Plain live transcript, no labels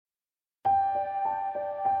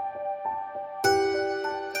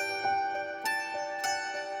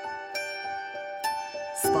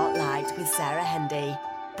Art with Sarah Hendy.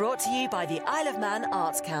 Brought to you by the Isle of Man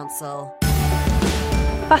Arts Council.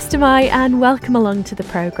 Fastamai and welcome along to the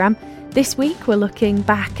programme. This week we're looking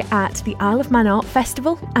back at the Isle of Man Art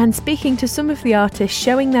Festival and speaking to some of the artists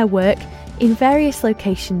showing their work in various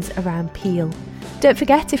locations around Peel. Don't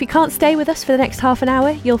forget, if you can't stay with us for the next half an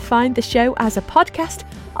hour, you'll find the show as a podcast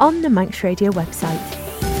on the Manx Radio website.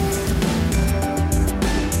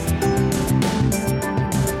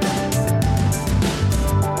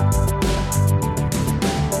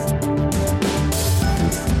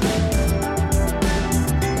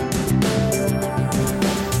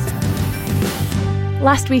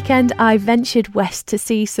 Last weekend I ventured west to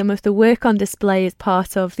see some of the work on display as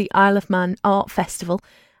part of the Isle of Man Art Festival,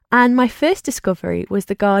 and my first discovery was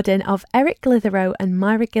the garden of Eric Glitherow and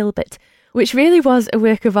Myra Gilbert, which really was a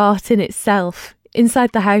work of art in itself.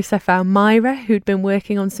 Inside the house I found Myra, who'd been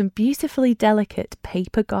working on some beautifully delicate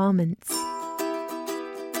paper garments.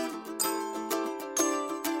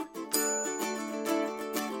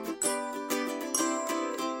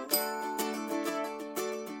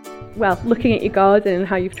 Well, looking at your garden and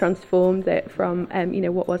how you've transformed it from,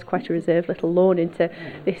 what was quite a reserved little lawn into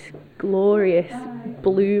this glorious,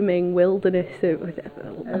 blooming wilderness with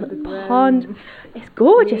a little pond. It's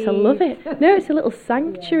gorgeous, I love it. No, it's a little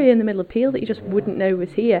sanctuary in the middle of Peel that you just wouldn't know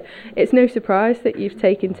was here. It's no surprise that you've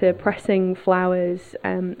taken to pressing flowers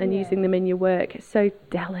and using them in your work. It's so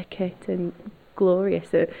delicate and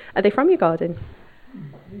glorious. Are they from your garden?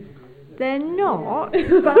 They're not,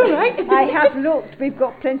 but I have looked. We've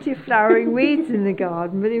got plenty of flowering weeds in the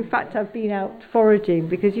garden, but in fact I've been out foraging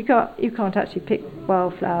because you can't actually pick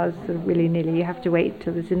wildflowers sort of willy-nilly. You have to wait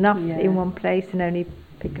till there's enough in one place and only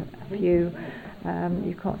pick up a few.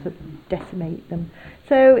 You can't sort of decimate them.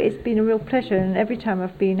 So it's been a real pleasure, and every time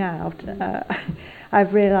I've been out,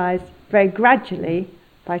 I've realised very gradually,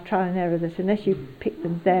 by trial and error, that unless you pick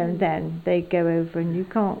them there and then, they go over and you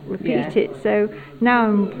can't repeat it. So now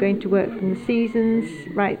I'm going to work from the seasons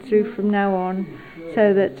right through from now on,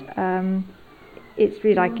 so that it's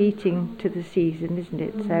really like eating to the season, isn't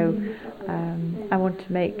it? So I want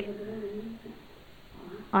to make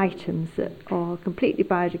items that are completely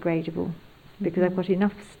biodegradable, because I've got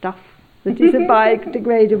enough stuff that isn't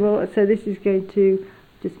biodegradable, so this is going to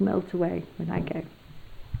just melt away when I go.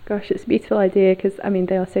 Gosh, it's a beautiful idea because,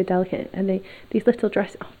 they are so delicate, and these little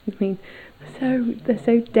dresses, they're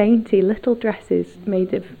so dainty, little dresses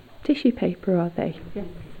made of tissue paper, are they? Yes,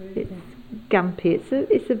 it's gampi.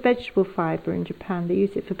 It's a vegetable fibre in Japan. They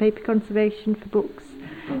use it for paper conservation for books.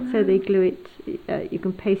 So they glue it, you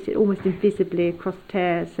can paste it almost invisibly across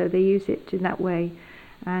tears, so they use it in that way,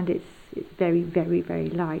 and it's very, very, very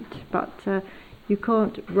light. But you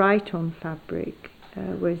can't write on fabric.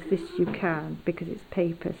 Whereas this you can, because it's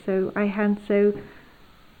paper. So I hand sew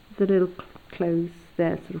the little clothes.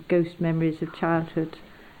 They're sort of ghost memories of childhood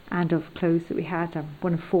and of clothes that we had. I'm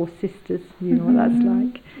one of 4 sisters, you know what that's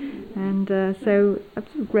like. And so I'm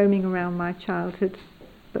sort of roaming around my childhood,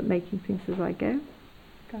 but making things as I go.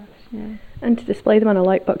 Gosh, yeah. And to display them on a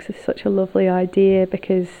light box is such a lovely idea,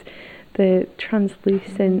 because the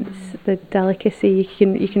translucence, the delicacy,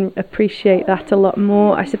 you can appreciate that a lot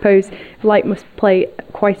more. I suppose light must play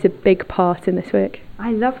quite a big part in this work.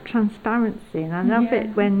 I love transparency, and I love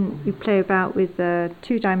it when you play about with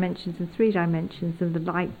 2 dimensions and 3 dimensions, and the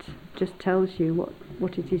light just tells you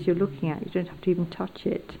what it is you're looking at. You don't have to even touch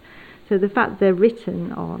it. So the fact they're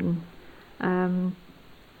written on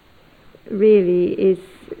really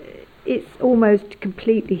it's almost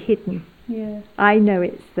completely hidden. Yeah. I know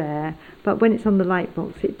it's there, but when it's on the light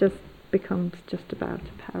box, it just becomes just about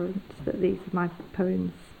apparent that these are my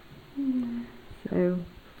poems. So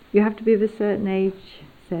you have to be of a certain age,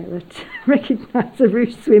 Sarah, to recognise a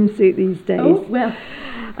ruche swimsuit these days. Oh, well,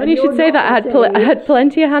 and you should say that I had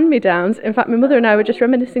plenty of hand-me-downs. In fact, my mother and I were just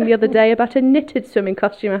reminiscing the other day about a knitted swimming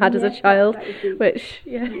costume I had as a child, which,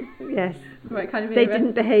 Yes. Right, kind of they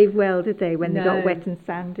didn't behave well, did they, when they got wet and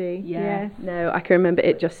sandy? Yes. No, I can remember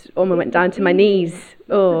it just almost went down to my knees.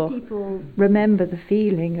 Oh. People remember the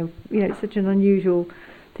feeling of, it's such an unusual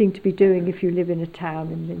thing to be doing if you live in a town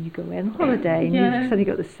and then you go away on holiday and you've suddenly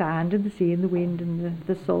got the sand and the sea and the wind and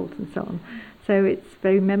the salt and so on. So it's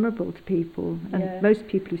very memorable to people, and most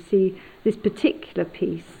people who see this particular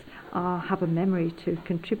piece have a memory to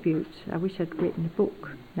contribute. I wish I'd written a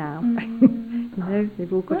book now.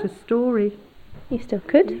 They've all got a story. You still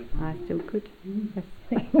could. I still could.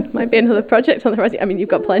 Yes. Might be another project on the horizon. You've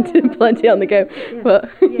got plenty on the go. But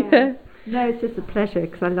no, it's just a pleasure,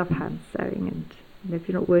 because I love hand sewing, and if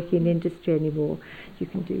you're not working in industry anymore, you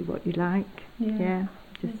can do what you like.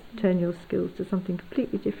 Just turn your skills to something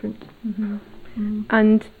completely different.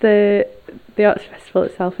 And the Arts Festival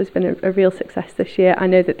itself has been a real success this year. I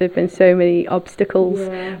know that there have been so many obstacles,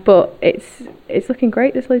 but it's looking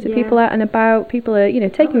great. There's loads of people out and about. People are,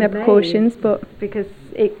 taking their precautions, but because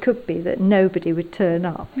it could be that nobody would turn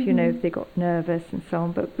up, if they got nervous and so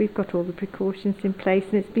on. But we've got all the precautions in place,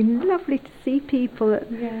 and it's been lovely to see people that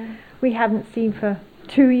we haven't seen for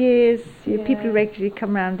 2 years. People who regularly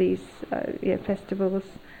come around these festivals,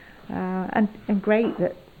 and great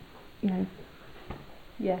that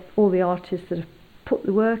all the artists that have put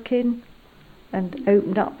the work in and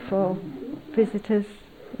opened up for visitors.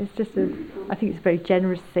 It's just I think it's a very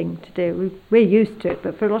generous thing to do. We're used to it,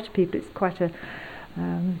 but for a lot of people it's quite a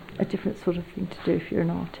different sort of thing to do if you're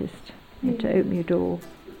an artist. To open your door,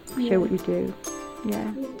 show what you do.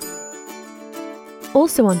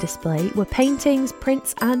 Also on display were paintings,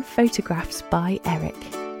 prints and photographs by Eric.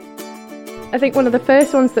 I think one of the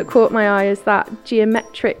first ones that caught my eye is that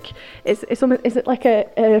geometric. It's almost, is it like I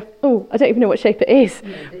don't even know what shape it is.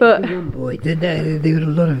 But they got a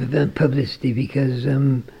lot of publicity because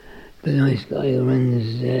the nice guy who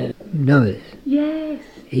runs Noah's. Yes.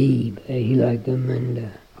 He liked them,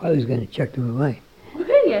 and I was going to chuck them away.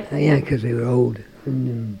 Yes. Because they were old,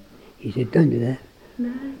 and he said, "Don't do that."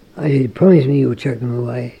 No. I said, "Promise me you'll chuck them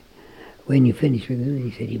away when you finish with them." And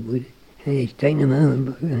he said he would. And he's taken them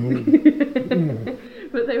home.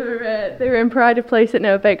 But they were in Pride of Place at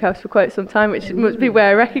Noah Bakehouse for quite some time, which must be where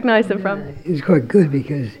I recognise them from. It was quite good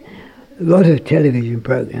because a lot of television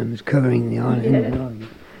programmes covering the island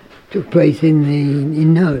took place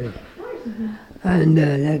in Noah. And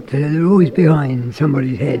they're always behind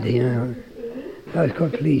somebody's head, I was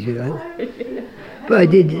quite pleased with that. But I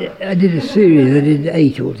did a series. I did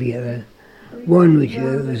 8 altogether. One which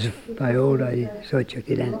was by old, so I chucked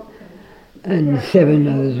it out. And 7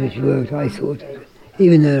 others which worked, I thought,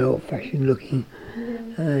 even though they're old-fashioned looking,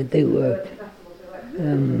 they worked.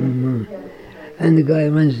 And the guy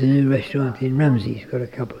who runs the new restaurant in Ramsey's got a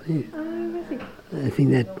couple here. I think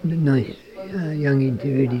that nice young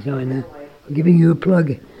interior designer, I'm giving you a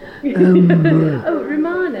plug.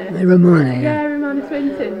 Romana. Romana, yeah. Romana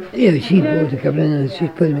Swinton. Yeah, she bought a couple and she's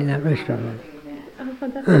put them in that restaurant. Oh,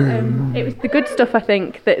 fantastic. It was the good stuff, I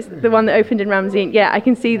think, that's the one that opened in Ramsey. Yeah, I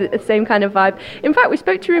can see the same kind of vibe. In fact, we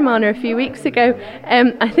spoke to Romana a few weeks ago.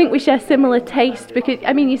 I think we share similar taste because,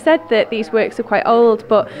 you said that these works are quite old,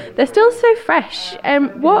 but they're still so fresh.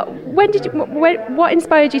 What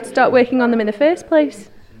inspired you to start working on them in the first place?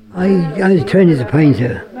 I was trained as a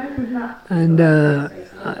painter, and I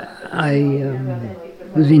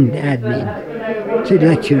was in admin, so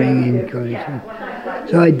lecturing in college.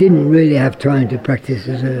 So I didn't really have time to practice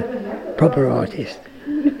as a proper artist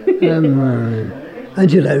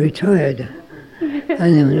until I retired.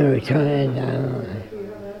 And then when I retired,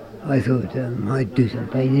 I thought I'd do some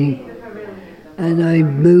painting, and I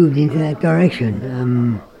moved into that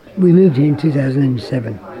direction. We moved in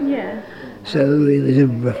 2007. Yeah. So it was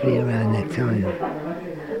roughly around that time.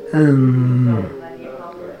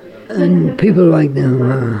 And people like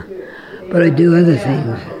them, but I do other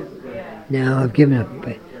things. Now I've given up.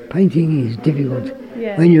 Painting is difficult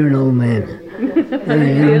when you're an old man.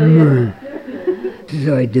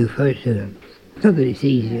 So I do photos. It's not that it's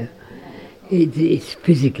easier. It's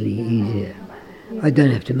physically easier. I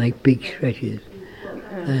don't have to make big stretches.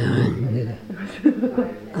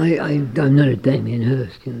 I'm not a Damien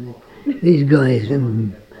Hirst. These guys,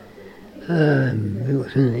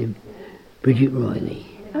 what's her name? Bridget Riley.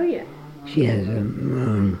 Oh, yeah. She has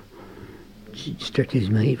stretches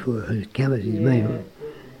made for her, canvases made for her.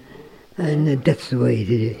 And that's the way he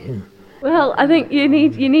did it. Well, I think you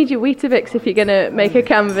need your Weetabix if you're going to make a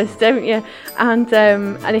canvas, don't you? And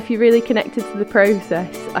if you're really connected to the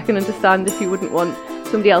process, I can understand if you wouldn't want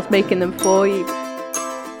somebody else making them for you.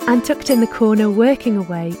 And tucked in the corner working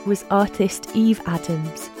away was artist Eve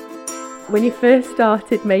Adams. When you first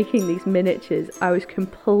started making these miniatures, I was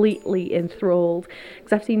completely enthralled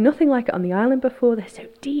because I've seen nothing like it on the island before. They're so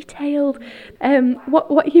detailed. What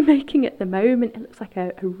are you making at the moment? It looks like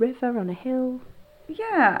a river on a hill.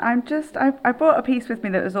 Yeah, I brought a piece with me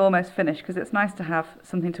that was almost finished because it's nice to have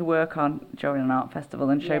something to work on during an art festival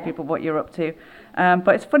and show people what you're up to.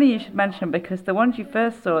 But it's funny you should mention because the ones you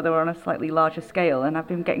first saw, they were on a slightly larger scale, and I've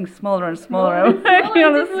been getting smaller and smaller and working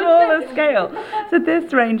on a smaller scale. So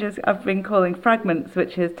this range I've been calling Fragments,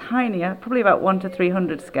 which is tiny, probably about 1 to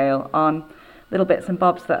 300 scale on little bits and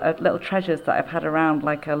bobs that are little treasures that I've had around,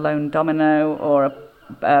 like a lone domino or a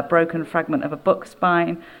broken fragment of a book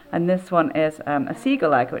spine, and this one is a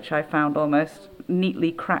seagull egg which I found almost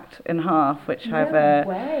neatly cracked in half, which I've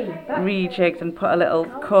rejigged and put a little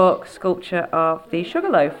cork sculpture of the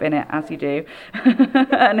Sugarloaf in it, as you do,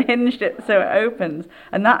 and hinged it so it opens.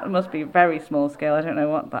 And that must be very small scale. I don't know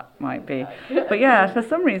what that might be. But yeah, for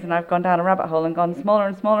some reason I've gone down a rabbit hole and gone smaller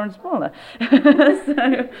and smaller and smaller.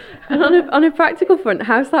 So, and on a practical front,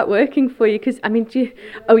 how's that working for you? Because I mean,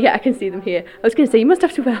 oh yeah, I can see them here. I was going to say you must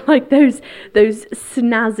have to wear like those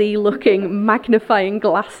snazzy looking magnifying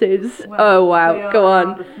glasses. well, oh wow, go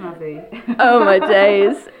on. Oh my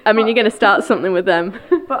days. I mean, you're going to start something with them.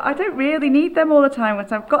 But I don't really need them all the time.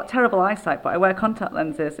 I've got terrible eyesight, but I wear contact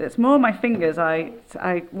lenses. It's more my fingers. I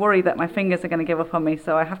worry that my fingers are going to give up on me,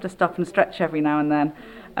 so I have to stop and stretch every now and then.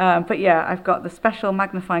 But yeah, I've got the special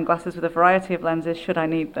magnifying glasses with a variety of lenses should I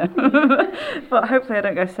need them. But hopefully I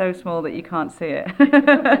don't go so small that you can't see it.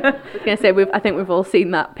 I was going to say, I think we've all seen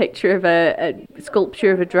that picture of a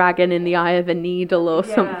sculpture of a dragon in the eye of a needle or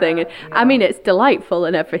something. And, I mean, it's delightful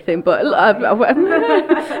and everything, but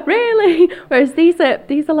really? Whereas these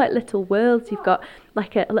are like little worlds. You've got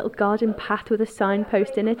like a little garden path with a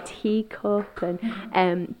signpost in a teacup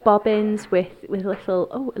and bobbins with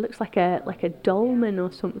little, it looks like a dolmen or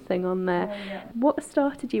something on there. What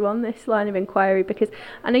started you on this line of inquiry? Because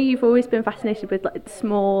I know you've always been fascinated with like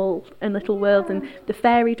small and little worlds, and the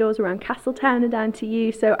fairy doors around Castletown are down to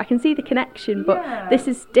you, so I can see the connection, but this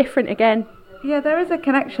is different again. Yeah, there is a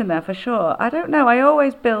connection there for sure. I don't know, I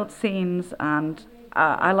always build scenes, and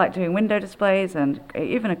I like doing window displays and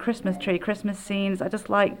even a Christmas tree, Christmas scenes. I just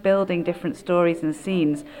like building different stories and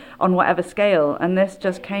scenes on whatever scale, and this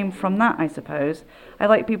just came from that, I suppose. I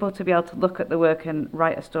like people to be able to look at the work and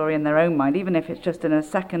write a story in their own mind, even if it's just in a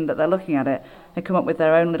second that they're looking at it. They come up with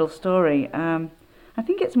their own little story. I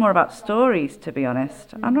think it's more about stories, to be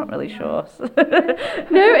honest. I'm not really sure.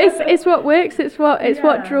 No, it's what works. It's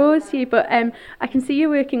what draws you. But I can see you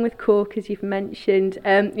working with cork, as you've mentioned.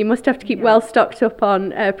 You must have to keep well stocked up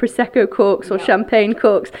on prosecco corks or champagne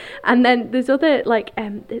corks. And then there's other like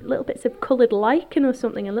little bits of coloured lichen or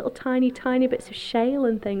something, and little tiny bits of shale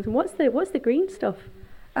and things. And what's the green stuff?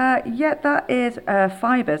 That is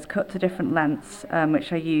fibres cut to different lengths,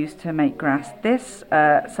 which I use to make grass. This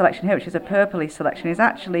selection here, which is a purpley selection, is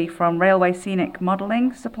actually from Railway Scenic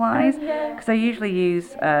Modelling Supplies, because I usually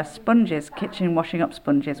use sponges, kitchen washing up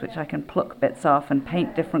sponges, which I can pluck bits off and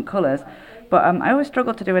paint different colours. But I always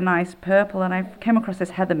struggle to do a nice purple, and I've came across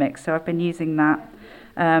this heather mix, so I've been using that.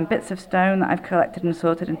 Bits of stone that I've collected and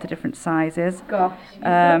sorted into different sizes. Gosh, you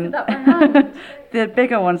sorted that by hand. The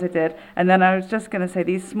bigger ones I did, and then I was just going to say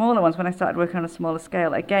these smaller ones when I started working on a smaller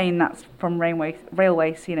scale. Again, that's from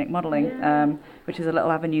Railway Scenic Modelling, which is a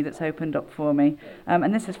little avenue that's opened up for me.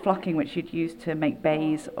 And this is flocking, which you'd use to make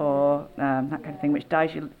baize or that kind of thing, which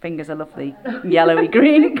dyes your fingers a lovely yellowy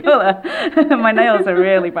green colour. My nails are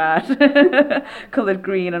really bad, coloured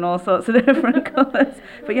green and all sorts of different colours.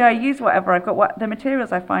 But yeah, I use whatever I've got. The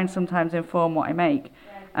materials I find sometimes inform what I make.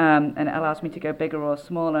 And it allows me to go bigger or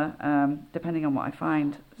smaller depending on what I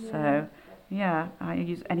find. So yeah, I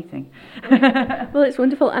use anything. Well, it's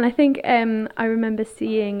wonderful, and I think I remember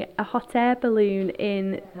seeing a hot air balloon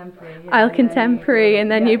in Isle Contemporary, and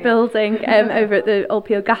then you building over at the Old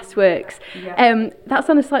Peel Gasworks. That's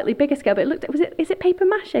on a slightly bigger scale, but is it paper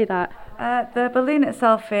mache that? The balloon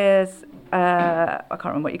itself is I can't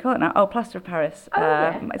remember what you call it now. Plaster of Paris.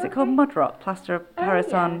 Is it called mud rock? Plaster of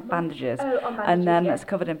Paris on bandages. And then it's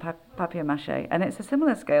covered in papier mâché. And it's a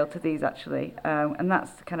similar scale to these, actually. And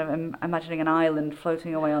that's kind of imagining an island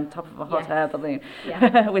floating away on top of a hot air balloon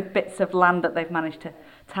with bits of land that they've managed to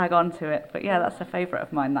tag onto it. But yeah, that's a favourite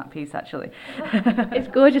of mine, that piece, actually. It's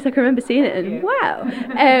gorgeous. I can remember seeing it and wow.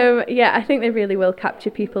 I think they really will capture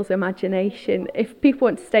people's imagination. If people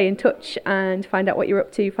want to stay in touch and find out what you're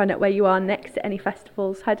up to, find out where you are next at any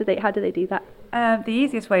festivals, how do they do that? The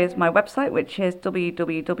easiest way is my website, which is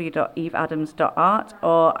www.eveadams.art,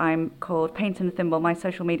 or I'm called Paint and Thimble. My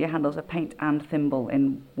social media handles are Paint and Thimble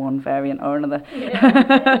in one variant or another.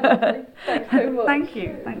 Thanks so much. Thank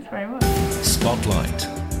you. Thanks very much. Spotlight,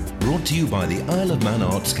 brought to you by the Isle of Man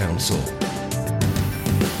Arts Council.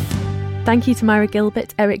 Thank you to Myra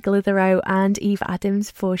Gilbert, Eric Glitherow and Eve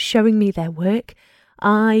Adams for showing me their work.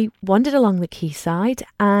 I wandered along the quayside,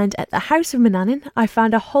 and at the House of Manannan I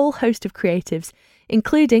found a whole host of creatives,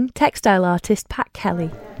 including textile artist Pat Kelly.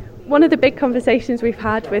 One of the big conversations we've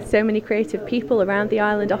had with so many creative people around the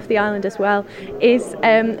island, off the island as well, is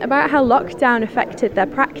about how lockdown affected their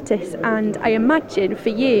practice. And I imagine for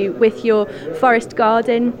you, with your forest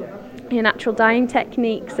garden, your natural dyeing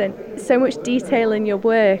techniques and so much detail in your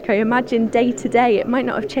work, I imagine day to day it might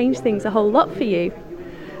not have changed things a whole lot for you.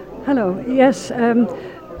 Hello. Yes,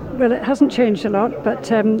 Well, it hasn't changed a lot,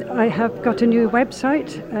 but I have got a new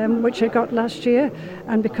website, which I got last year,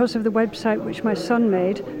 and because of the website which my son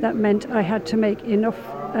made, that meant I had to make enough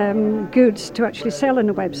goods to actually sell on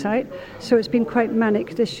the website. So it's been quite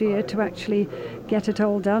manic this year to actually get it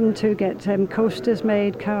all done, to get coasters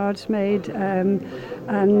made, cards made,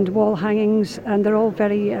 and wall hangings, and they're all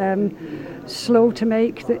very slow to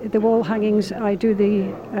make. The wall hangings, I do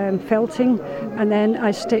the felting, and then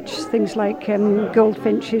I stitch things like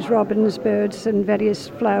goldfinches, robins, birds, and various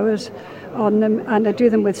flowers on them, and I do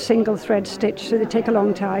them with single thread stitch, so they take a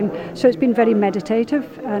long time. So it's been very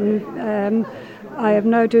meditative, and I am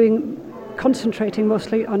now concentrating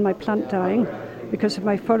mostly on my plant dyeing because of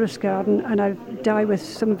my forest garden, and I dye with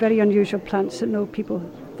some very unusual plants that no people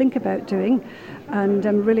think about doing, and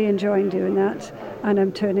I'm really enjoying doing that, and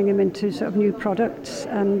I'm turning them into sort of new products,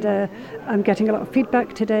 and I'm getting a lot of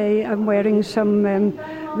feedback today. I'm wearing some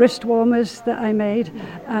wrist warmers that I made,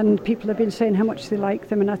 and people have been saying how much they like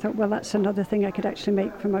them, and I thought, well, that's another thing I could actually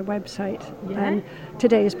make for my website. Yeah. And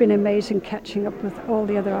today has been amazing, catching up with all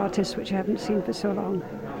the other artists which I haven't seen for so long.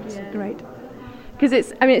 It's great. Because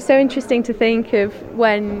it's so interesting to think of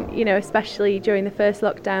when, especially during the first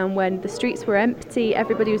lockdown, when the streets were empty,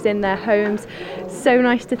 everybody was in their homes. So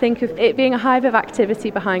nice to think of it being a hive of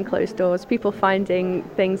activity behind closed doors, people finding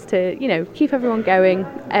things to, keep everyone going.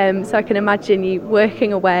 So I can imagine you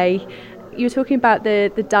working away. You were talking about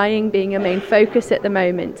the dyeing being a main focus at the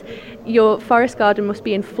moment. Your forest garden must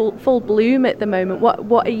be in full bloom at the moment.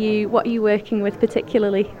 What are you working with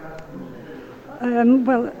particularly?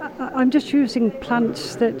 Well, I'm just using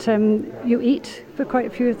plants that you eat for quite a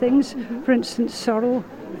few things. Mm-hmm. For instance, sorrel,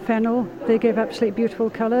 fennel, they give absolutely beautiful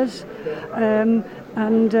colours. And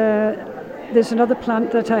there's another plant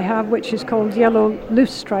that I have which is called yellow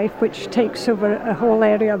loosestrife, which takes over a whole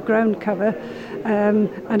area of ground cover.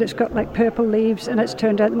 And it's got like purple leaves, and it's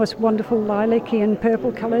turned out the most wonderful lilac-y and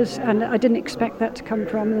purple colours, and I didn't expect that to come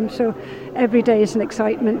from them. So every day is an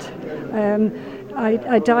excitement.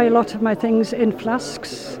 I dye a lot of my things in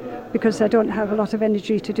flasks because I don't have a lot of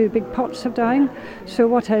energy to do big pots of dyeing. So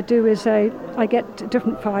what I do is I get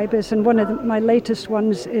different fibres, and one of my latest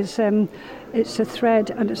ones is it's a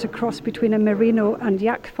thread, and it's a cross between a merino and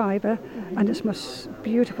yak fibre, and it's most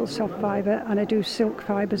beautiful soft fibre, and I do silk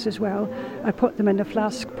fibres as well. I put them in a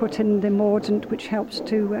flask, put in the mordant, which helps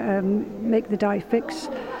to make the dye fix,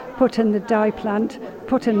 put in the dye plant,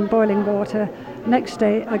 put in boiling water. Next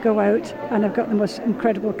day I go out and I've got the most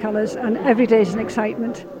incredible colours, and every day is an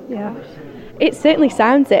excitement. Yeah. It certainly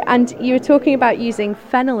sounds it. And you were talking about using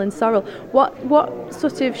fennel and sorrel. What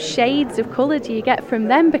sort of shades of colour do you get from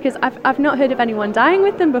them? Because I've not heard of anyone dyeing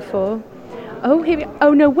with them before. Oh, here we go.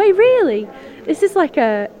 Oh no way, really? This is like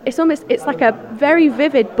it's like a very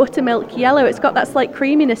vivid buttermilk yellow. It's got that slight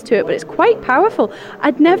creaminess to it, but it's quite powerful.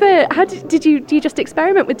 Do you just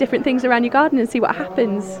experiment with different things around your garden and see what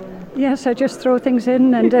happens? Yes, I just throw things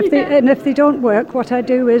in, and if they don't work, what I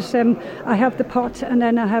do is I have the pot, and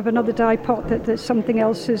then I have another dye pot that something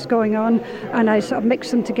else is going on, and I sort of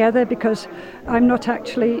mix them together, because I'm not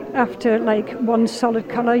actually after like one solid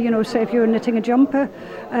colour. Say if you're knitting a jumper,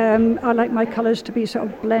 I like my colours to be sort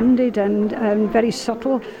of blended and very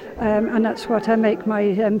subtle, and that's what I make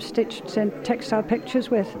my stitched textile pictures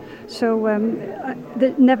with. So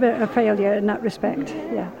never a failure in that respect.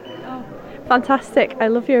 Yeah. Fantastic. I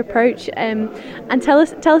love your approach. And tell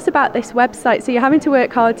us about this website. So you're having to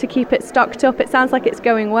work hard to keep it stocked up. It sounds like it's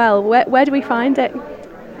going well. Where do we find it?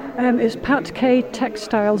 It's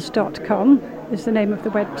patktextiles.com is the name of the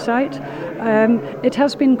website. It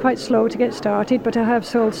has been quite slow to get started, but I have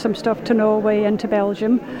sold some stuff to Norway and to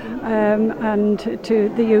Belgium and to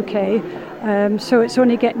the UK. So it's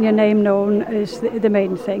only getting your name known is the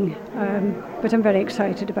main thing. But I'm very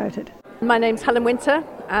excited about it. My name's Helen Winter,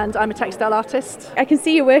 and I'm a textile artist. I can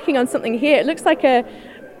see you're working on something here. It looks like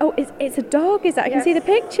it's a dog, is that? I can see the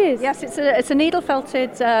pictures. Yes, it's a needle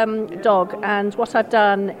felted dog, and what I've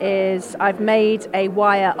done is I've made a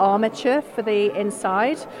wire armature for the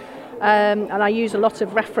inside, and I use a lot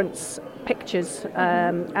of reference pictures,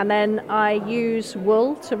 and then I use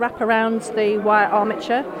wool to wrap around the wire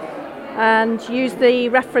armature, and use the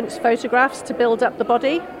reference photographs to build up the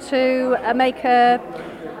body to make a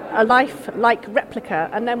life-like replica.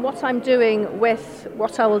 And then what I'm doing with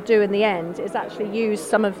what I will do in the end is actually use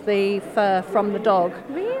some of the fur from the dog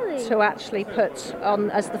to actually put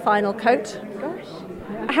on as the final coat. Gosh.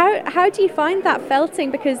 How do you find that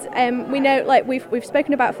felting? Because we know, like we've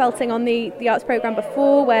spoken about felting on the arts programme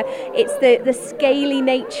before, where it's the scaly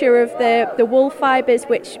nature of the wool fibres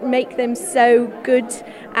which make them so good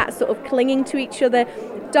at sort of clinging to each other.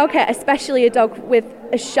 Dog hair, especially a dog with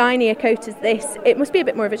as shiny a coat as this, it must be a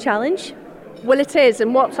bit more of a challenge. Well, it is,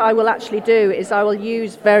 and what I will actually do is I will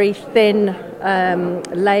use very thin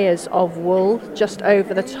layers of wool just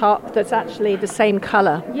over the top that's actually the same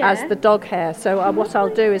colour as the dog hair. So what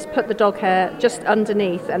I'll do is put the dog hair just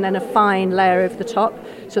underneath and then a fine layer over the top,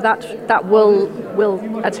 so that wool will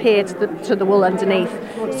adhere to the wool underneath.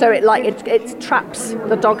 So it traps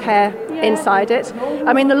the dog hair inside it.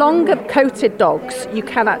 I mean, the longer coated dogs, you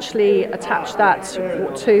can actually attach that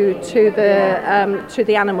to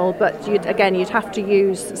the animal, but you'd have to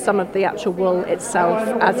use some of the actual wool itself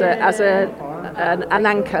as an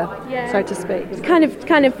anchor, so to speak. It's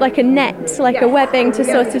kind of like a net, like a webbing to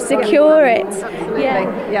sort of secure it.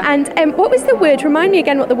 Yeah. And what was the word? Remind me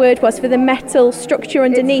again what the word was for the metal structure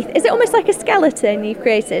underneath. Is it almost like a skeleton you've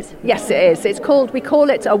created? Yes, it is. We call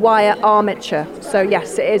it a wire armature. So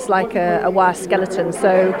yes, it is like a wire skeleton.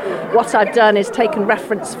 So what I've done is taken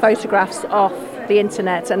reference photographs off the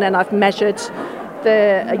internet, and then I've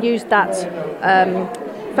used that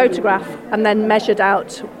photograph and then measured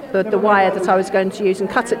out the wire that I was going to use and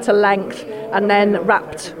cut it to length, and then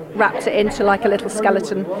wrapped it into like a little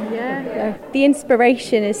skeleton. Yeah. The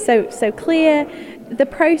inspiration is so clear. The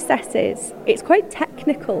processes, it's quite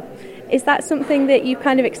technical. Is that something that you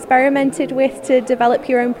kind of experimented with to develop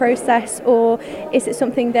your own process, or is it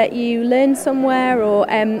something that you learned somewhere? Or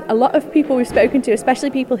a lot of people we've spoken to, especially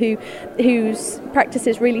people whose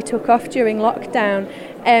practices really took off during lockdown,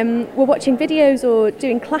 were watching videos or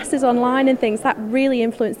doing classes online and things that really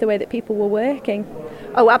influenced the way that people were working.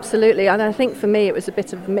 Oh, absolutely. And I think for me it was a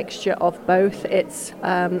bit of a mixture of both. It's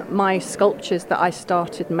my sculptures that I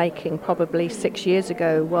started making probably 6 years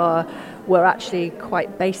ago were actually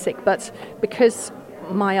quite basic, but because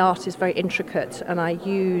my art is very intricate and I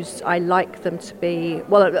like them to be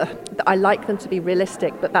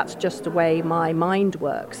realistic, but that's just the way my mind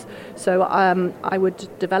works. So I would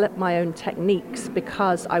develop my own techniques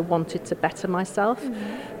because I wanted to better myself.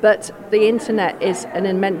 But the internet is an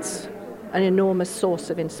enormous source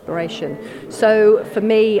of inspiration. So for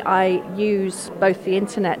me, I use both the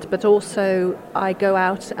internet, but also I go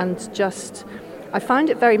out and I find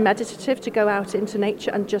it very meditative to go out into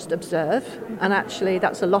nature and just observe. And actually,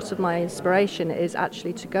 that's a lot of my inspiration, is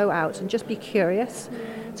actually to go out and just be curious.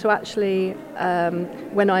 To actually, I'm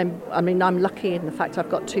lucky in the fact I've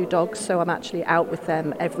got 2 dogs, so I'm actually out with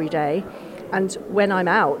them every day. And when I'm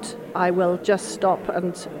out, I will just stop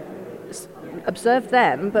and observe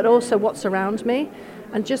them, but also what's around me,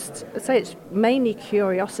 and just say it's mainly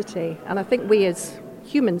curiosity. And I think we as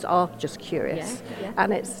humans are just curious,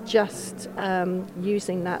 and it's just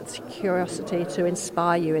using that curiosity to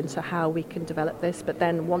inspire you into how we can develop this. But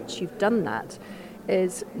then once you've done that,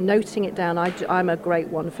 is noting it down. I'm a great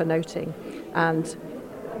one for noting, and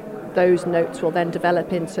those notes will then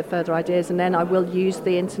develop into further ideas, and then I will use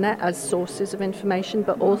the internet as sources of information.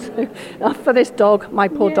 But also for this dog, my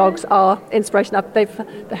poor dogs are inspiration. They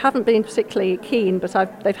haven't been particularly keen, but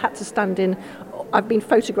they've had to stand in. I've been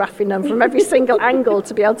photographing them from every single angle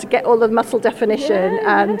to be able to get all the muscle definition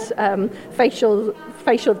and facial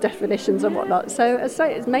definitions and whatnot. So as I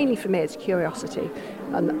say, it's mainly for me, it's curiosity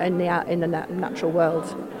in the natural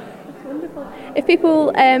world. Wonderful. If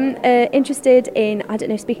people are interested in, I don't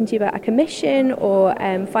know, speaking to you about a commission or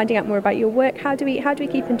finding out more about your work, how do we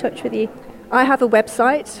keep in touch with you? I have a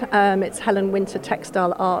website. It's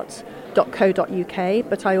helenwintertextileart.co.uk,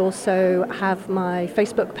 but I also have my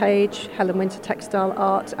Facebook page, Helen Winter Textile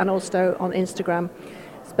Art, and also on Instagram.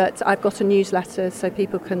 But I've got a newsletter, so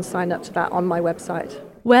people can sign up to that on my website.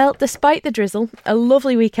 Well, despite the drizzle, a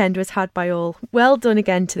lovely weekend was had by all. Well done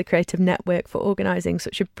again to the Creative Network for organising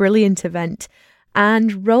such a brilliant event.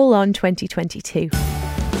 And roll on 2022.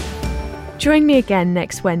 Join me again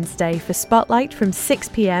next Wednesday for Spotlight from 6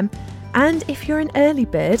 p.m. And if you're an early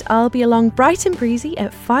bird, I'll be along bright and breezy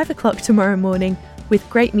at 5 o'clock tomorrow morning with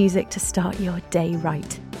great music to start your day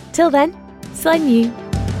right. Till then, slide new.